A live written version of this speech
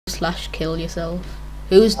/ kill yourself.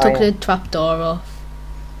 Who's took the trapdoor off?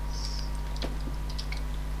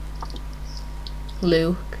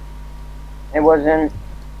 Luke. It wasn't.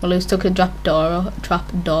 Well, who's took the trapdoor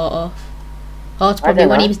off? Oh, it's probably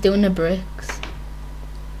when he was doing the bricks.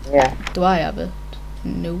 Yeah. Do I have it?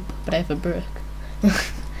 Nope, but I have a brick.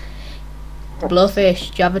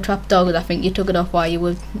 Blowfish, do you have a trapdoor? 'Cause I think you took it off while you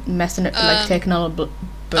were messing it, like taking all the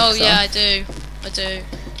bricks Oh yeah, off. I do. I do.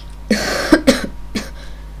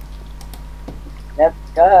 Let's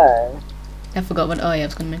go. I forgot what. Oh yeah, I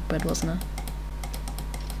was gonna make bread, wasn't I?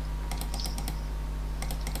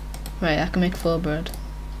 Right, I can make 4 bread.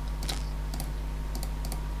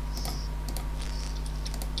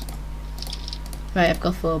 Right, I've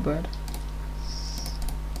got 4 bread.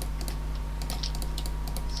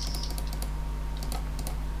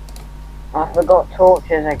 I forgot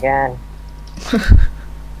torches again.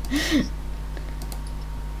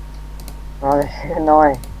 Oh, this is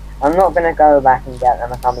annoying. I'm not gonna go back and get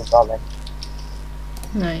them. I can't be bothered.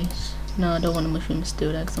 Nice. No, I don't want a mushroom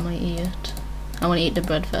stew because I might eat it. I want to eat the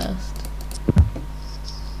bread first.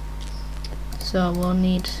 So we'll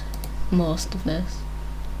need most of this.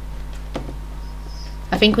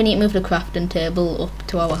 I think we need to move the crafting table up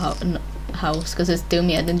to our house because it's doing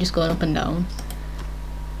me head and just going up and down.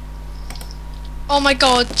 Oh my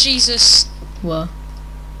god, Jesus. What?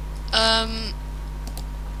 Oh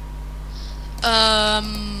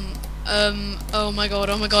my god,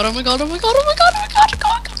 oh my god, oh my god, oh my god, oh my god, oh my god, oh my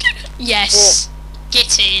god. Yes.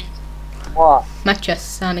 Get in. What? My chest's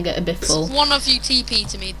starting to get a bit full. One of you TP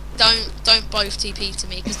to me. Don't both TP to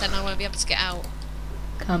me because then I won't be able to get out.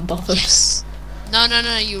 Can't bother. Yes. No,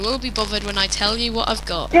 you will be bothered when I tell you what I've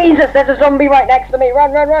got. Jesus, there's a zombie right next to me.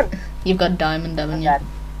 Run, run, run. You've got diamond, haven't you? Dead.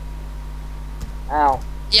 Ow.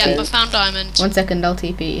 Yep, I found diamond. 1 second, I'll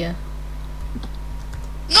TP you.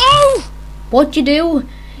 No! What'd you do?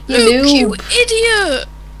 You Luke, you noob. idiot!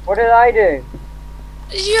 What did I do?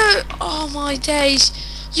 You, oh my days.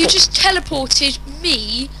 You just teleported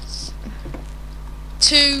me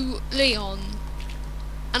to Leon.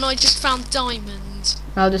 And I just found diamond.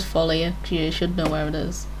 I'll just follow you, 'cause you should know where it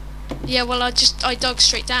is. Yeah, well I dug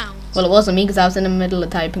straight down. Well, it wasn't me, because I was in the middle of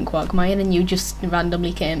typing Quagmire, and you just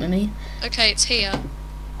randomly came to me. Okay, it's here.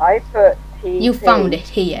 I put TP. You found it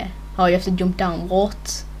here. Oh, you have to jump down.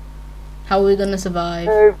 What? How are we gonna survive?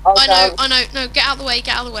 Move. Oh, I know, no, get out of the way,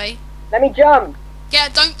 get out of the way. Let me jump. Yeah,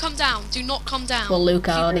 don't come down, do not come down. Well, Luke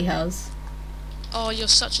already has. Oh, you're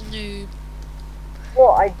such a noob.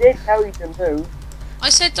 What? I did tell you to move. I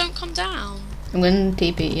said don't come down. I'm gonna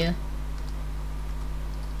TP you.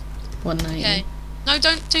 190. Okay. No,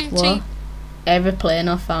 don't do What? Every plane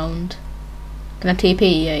I found. Can I TP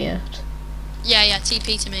you yet? Yeah,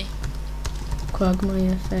 TP to me.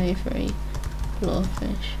 Quagmire 33.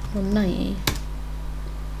 Blowfish 190.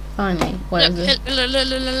 Finally. Where is it?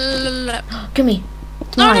 Give me.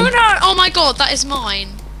 It's No, mine. no! Oh my god, that is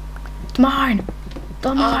mine. It's mine. It's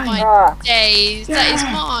Oh mine. my days, that is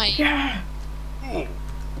mine. Yeah.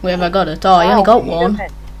 Where have I got it? Oh, I only got one.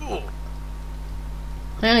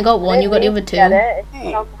 I only got one. You got the other 2.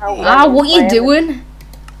 Ah, what are you doing?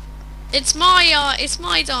 It's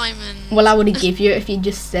my diamond. Well, I would have give you it if you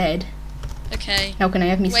just said. Okay. How can I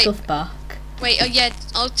have my Wait. stuff back? Wait, oh yeah,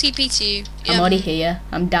 I'll TP to you. I'm already here.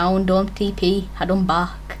 I'm down. Don't TP. I done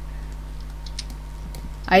back.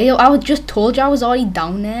 I was just told you I was already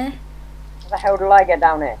down there. How the hell do I get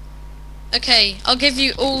down here? Okay, I'll give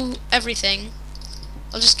you everything.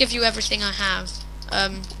 I'll just give you everything I have.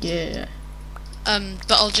 Yeah.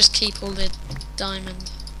 But I'll just keep all the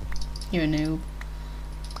diamond. You're a noob.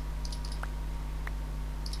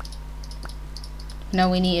 Now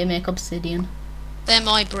we need to make obsidian. They're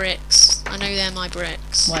my bricks. I know they're my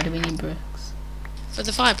bricks. Why do we need bricks? For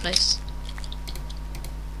the fireplace.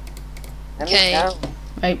 Let me Okay. down.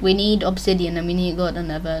 Right, we need obsidian and we need to go to the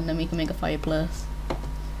nether and then we can make a fireplace.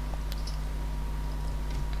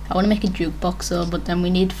 I want to make a jukebox though, but then we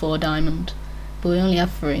need 4 diamond. But we only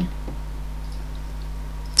have 3.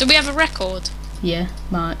 Do we have a record? Yeah,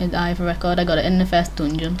 I have a record. I got it in the first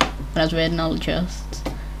dungeon when I was raiding all the chests.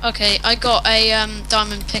 Okay, I got a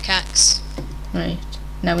diamond pickaxe. Right,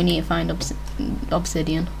 now we need to find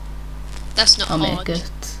obsidian. That's not I'll hard. make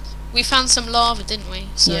it. We found some lava, didn't we?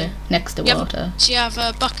 So Yeah, next to water. Do you have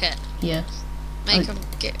a bucket? Yeah,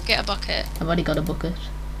 Get a bucket. I've already got a bucket.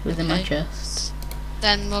 It was in my Okay. chest.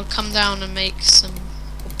 Then we'll come down and make some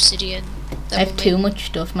obsidian. Then I have we'll too much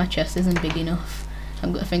stuff. My chest isn't big enough.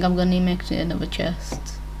 I think I'm gonna need to make another chest.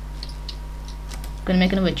 I'm gonna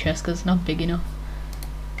make another chest because it's not big enough.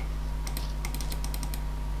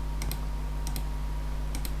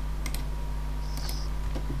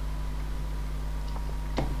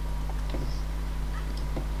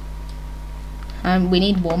 We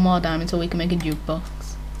need one more diamond so we can make a jukebox.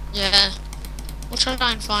 Yeah. We'll try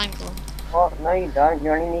and find one. What? No, you don't.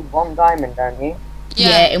 You only need 1 diamond, don't you?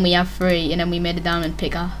 Yeah, and we have 3, and then we made a diamond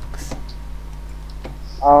pickaxe.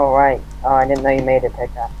 Oh, right. Oh, I didn't know you made a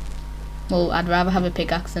pickaxe. Well, I'd rather have a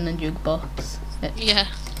pickaxe than a jukebox. Yeah.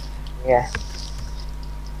 Yeah.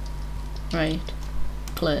 Right.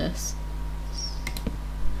 Place.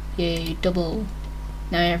 Yay, double.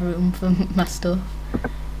 Now I have room for my stuff.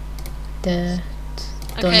 Dirt.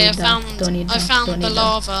 Okay, I found the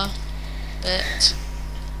lava bit.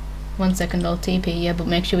 1 second, I'll TP, yeah, but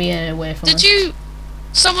make sure we get away from it. Did you...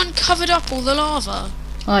 Someone covered up all the lava?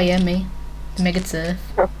 Oh yeah, me. To make it safe.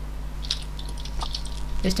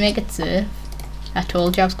 Just to make it safe. I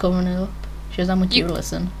told you I was covering it up. Shows how much you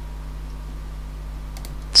listen.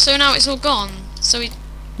 So now it's all gone? So we...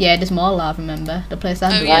 Yeah, there's more lava, remember? The place I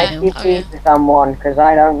Oh, blew yeah. I out. TP to someone because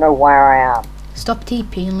I don't know where I am. Stop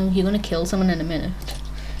TPing, Luke. You're gonna kill someone in a minute.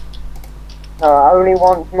 Only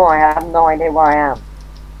once more. I have no idea where I am.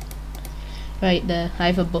 Right there. I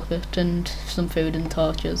have a bucket and some food and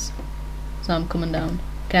torches. So I'm coming down.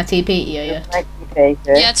 Can I TP to you yet? I TP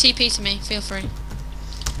to. Yeah, TP to me. Feel free.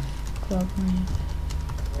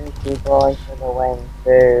 Thank you boys for the win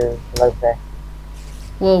to Blowfish.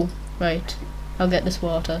 Whoa. Right. I'll get this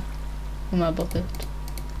water in my bucket.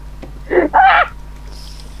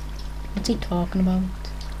 What's he talking about?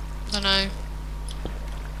 I don't know.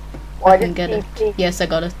 Well, I can get it. Yes, I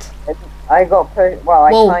got it. I got put. Well,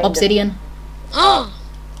 I Whoa, kind obsidian. Oh!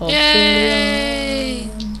 Obsidian. Yay!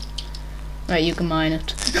 Right, you can mine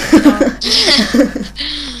it.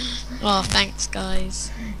 Oh, thanks,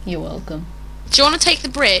 guys. You're welcome. Do you want to take the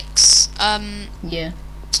bricks? Yeah.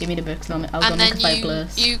 Give me the bricks and I'll go And make a then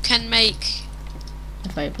fireplace. you can make A the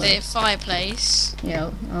fireplace. fireplace. Yeah,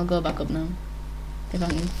 I'll go back up now. If I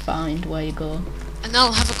can find where you go. And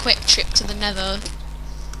I'll have a quick trip to the nether.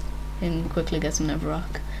 And quickly get some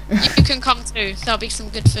netherrack. You can come too. There'll be some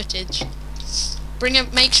good footage.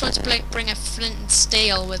 Make sure to bring a flint and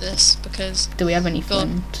steel with us because Do we have any Go on.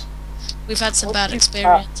 flint? we've had some What bad do you-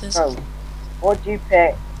 experiences. No. What do you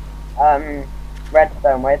pick?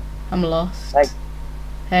 Redstone with? I'm lost. Like-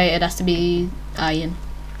 Hey, it has to be iron.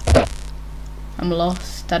 I'm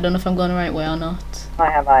lost. I don't know if I'm going the right way or not. I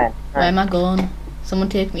have iron. Where am I going? Someone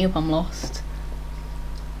take me up, I'm lost.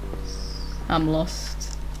 I'm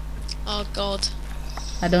lost. Oh god.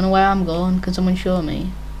 I don't know where I'm going. Can someone show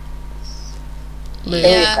me? Luke.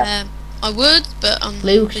 Yeah, I would, but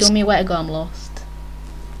Luke, show me where to go, I'm lost.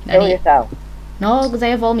 I Kill need- yourself. No, because I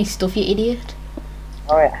have all my stuff, you idiot.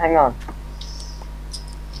 Alright, hang on.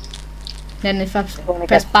 Then if I wanna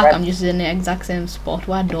press get back, red- I'm just in the exact same spot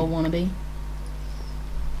where I don't want to be.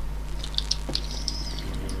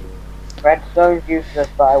 Redstone's useless,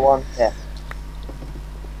 but I want it.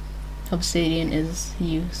 Obsidian is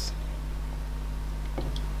use.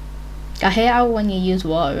 I hate how when you use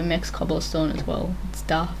water it makes cobblestone as well. It's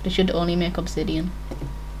daft. They should only make obsidian.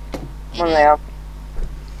 Come on, Leo.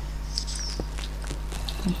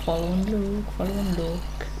 I'm following Luke, following Luke.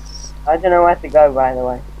 I don't know where to go, by the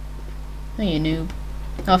way. Oh, you noob.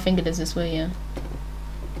 Oh, I think it is this way, yeah.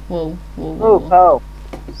 Whoa, whoa, whoa. Ooh, whoa. coal.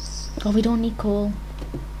 Oh, we don't need coal.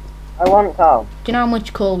 I want coal. Do you know how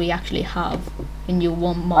much coal we actually have? And you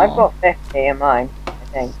want more? I've got 50 in mine, I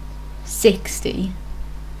think. 60.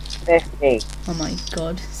 50. Oh my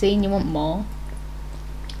god. See, and you want more?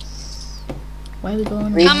 Where are we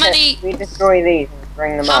going? We How many- we destroy these and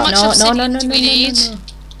bring them How up. much No, no, obsidian no, no, do no, we no, need? no, no.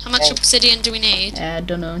 How much Okay. obsidian do we need? I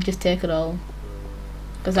don't know, just take it all.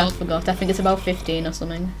 Because I Oh. forgot. I think it's about 15 or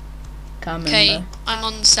something. Can't Okay, remember. I'm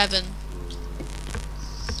on 7.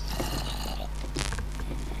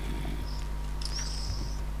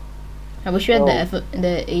 I wish we had Oh.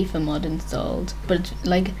 the ether mod installed. But,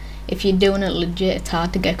 like, if you're doing it legit, it's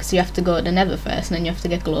hard to get because you have to go to the nether first and then you have to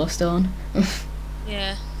get glowstone.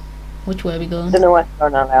 Yeah. Which way are we I going? don't know what's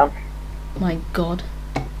going on now. My god.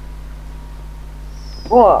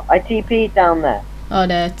 What? I TP'd down there. Oh,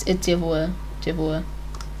 there, it's the other way. It's the other way.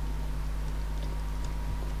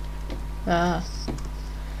 Ah.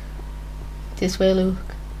 This way, Luke.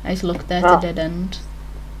 I just looked there, it's Ah. a dead end.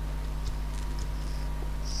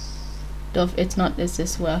 Dove, it's not, it's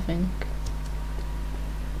this way, I think.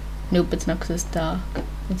 Nope, it's not because it's dark.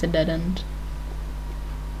 It's a dead end.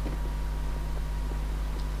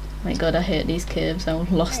 My god, I hate these caves. I'm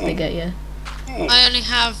lost to get you. I only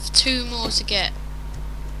have 2 more to get.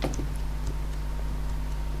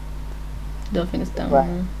 Don't think it's down Right.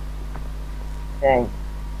 there. Dang.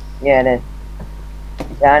 Yeah, it is.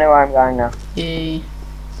 Yeah, I know where I'm going now. Yay.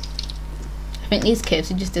 I think these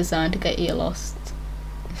caves are just designed to get you lost.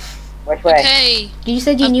 Which way? Okay. You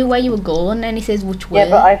said you knew where you were going, and he says which way. Yeah,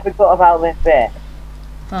 but I forgot about this bit.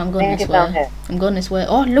 Oh, I'm going think this it's down way. here. I'm going this way.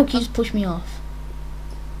 Oh, look, you just pushed me off.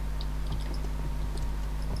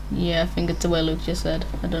 Yeah, I think it's the way Luke just said.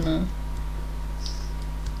 I don't know.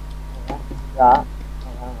 That.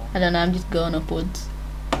 I don't know, I'm just going upwards.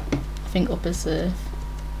 I think up is safe.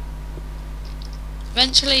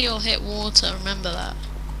 Eventually you'll hit water, remember that.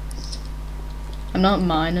 I'm not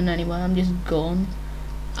mining anywhere, I'm just going.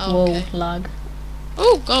 Oh, Whoa, okay. lag.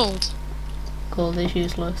 Oh, gold. Gold is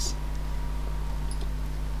useless.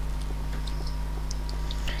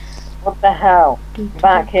 What the hell?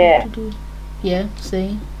 Back here. Yeah,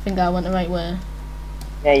 see? I think I went the right way.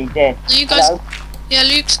 Yeah, you did. No, you guys. Hello? Yeah,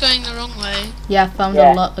 Luke's going the wrong way. Yeah, I found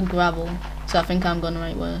Yeah. a lot of gravel, so I think I'm going the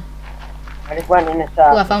right way. I just went in a Oh,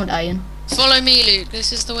 circle. I found iron. Follow me, Luke.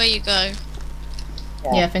 This is the way you go.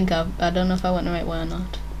 Yeah, I think I don't know if I went the right way or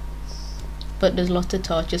not. But there's lots of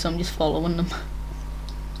torches, so I'm just following them.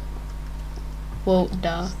 Whoa,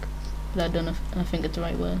 dark. But I don't know if I think it's the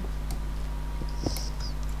right way.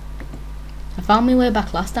 I found my way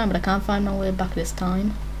back last time, but I can't find my way back this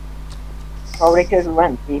time. Probably because we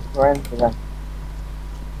went deeper into them.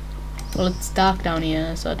 Well, it's dark down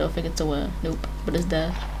here, so I don't think it's a way. Nope, but it's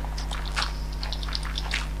there.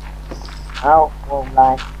 Oh, well,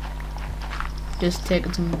 lag. Just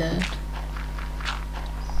taking some dirt.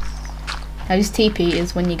 How does TP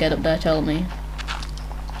is when you get up there, tell me.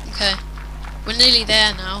 Okay. We're nearly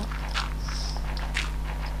there now.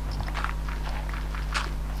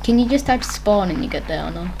 Can you just type spawn and you get there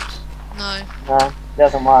or not? No. No,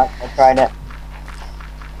 doesn't work. I tried it.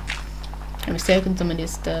 I was taking some of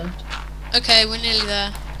this dirt. Okay, we're nearly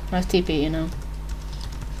there. Where's TP, you know?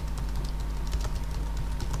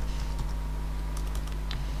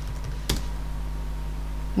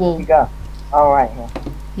 Whoa. You go. Oh, right here.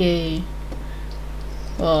 Yay.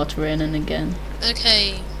 Oh, it's raining again.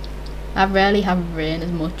 Okay. I rarely have rain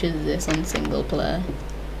as much as this on single player.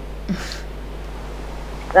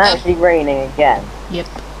 It's actually raining again. Yep.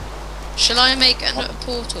 Shall I make a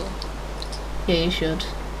portal? Yeah, you should.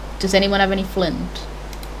 Does anyone have any flint?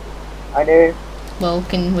 I do. Well,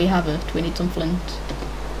 can we have it? We need some flint.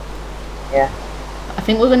 Yeah. I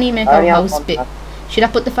think we're gonna need to make I our only have house one big. flint. Should I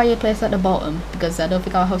put the fireplace at the bottom? Because I don't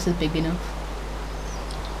think our house is big enough.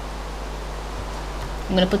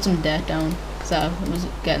 I'm gonna put some dirt down because I was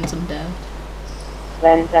getting some dirt.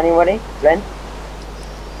 Flint, anybody? Flint?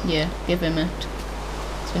 Yeah, give him it.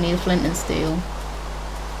 So we need flint and steel.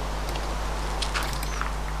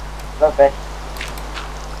 Blowfish.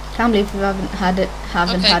 Can't believe we haven't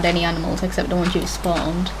Okay. had any animals except the ones you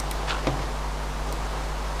spawned.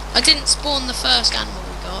 I didn't spawn the first animal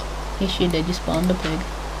we got. Yes, you did. You spawned a pig.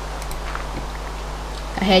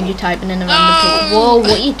 I heard you typing in around No! the pig. Whoa,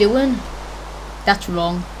 what are you doing? That's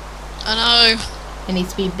wrong. I know. It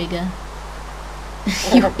needs to be bigger.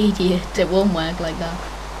 You idiot. It won't work like that.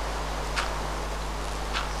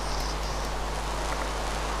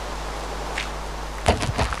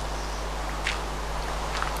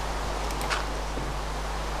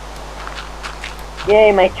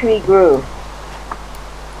 Yay, my tree grew.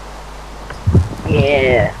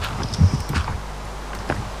 Yeah.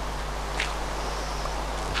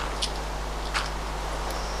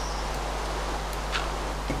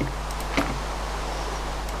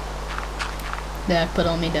 There, put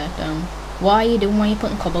all my dirt down. Why are you doing? Why are you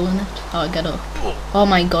putting cobble in it? Oh, get up. Oh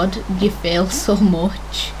my god, you fail so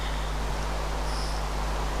much.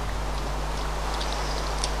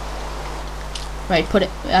 Right, put it.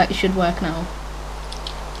 It should work now.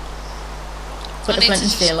 Put I the need flint to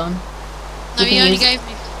and just- steel on. No, You he can only use- gave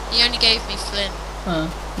me. He only gave me flint.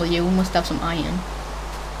 Oh, well, you must have some iron.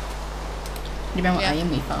 You remember what Yeah.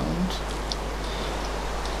 iron we found?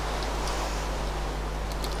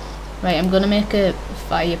 Right, I'm gonna make a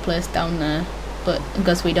fireplace down there, but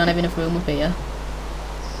because we don't have enough room up here.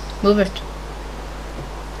 Move it.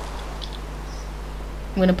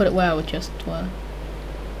 I'm gonna put it where our chest were.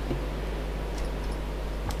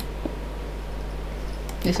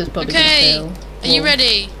 This is probably Okay. gonna fail. Are you Whoa.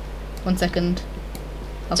 ready? 1 second.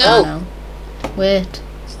 I'll Don't. go now. Wait.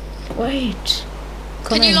 Wait.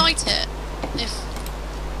 Come Can you in. light it?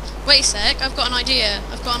 Wait a sec. I've got an idea.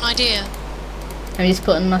 I'm just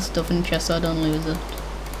putting my stuff in the chest so I don't lose it.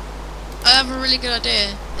 I have a really good idea.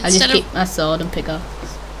 I just keep my sword and pickaxe.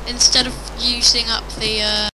 Instead of using up the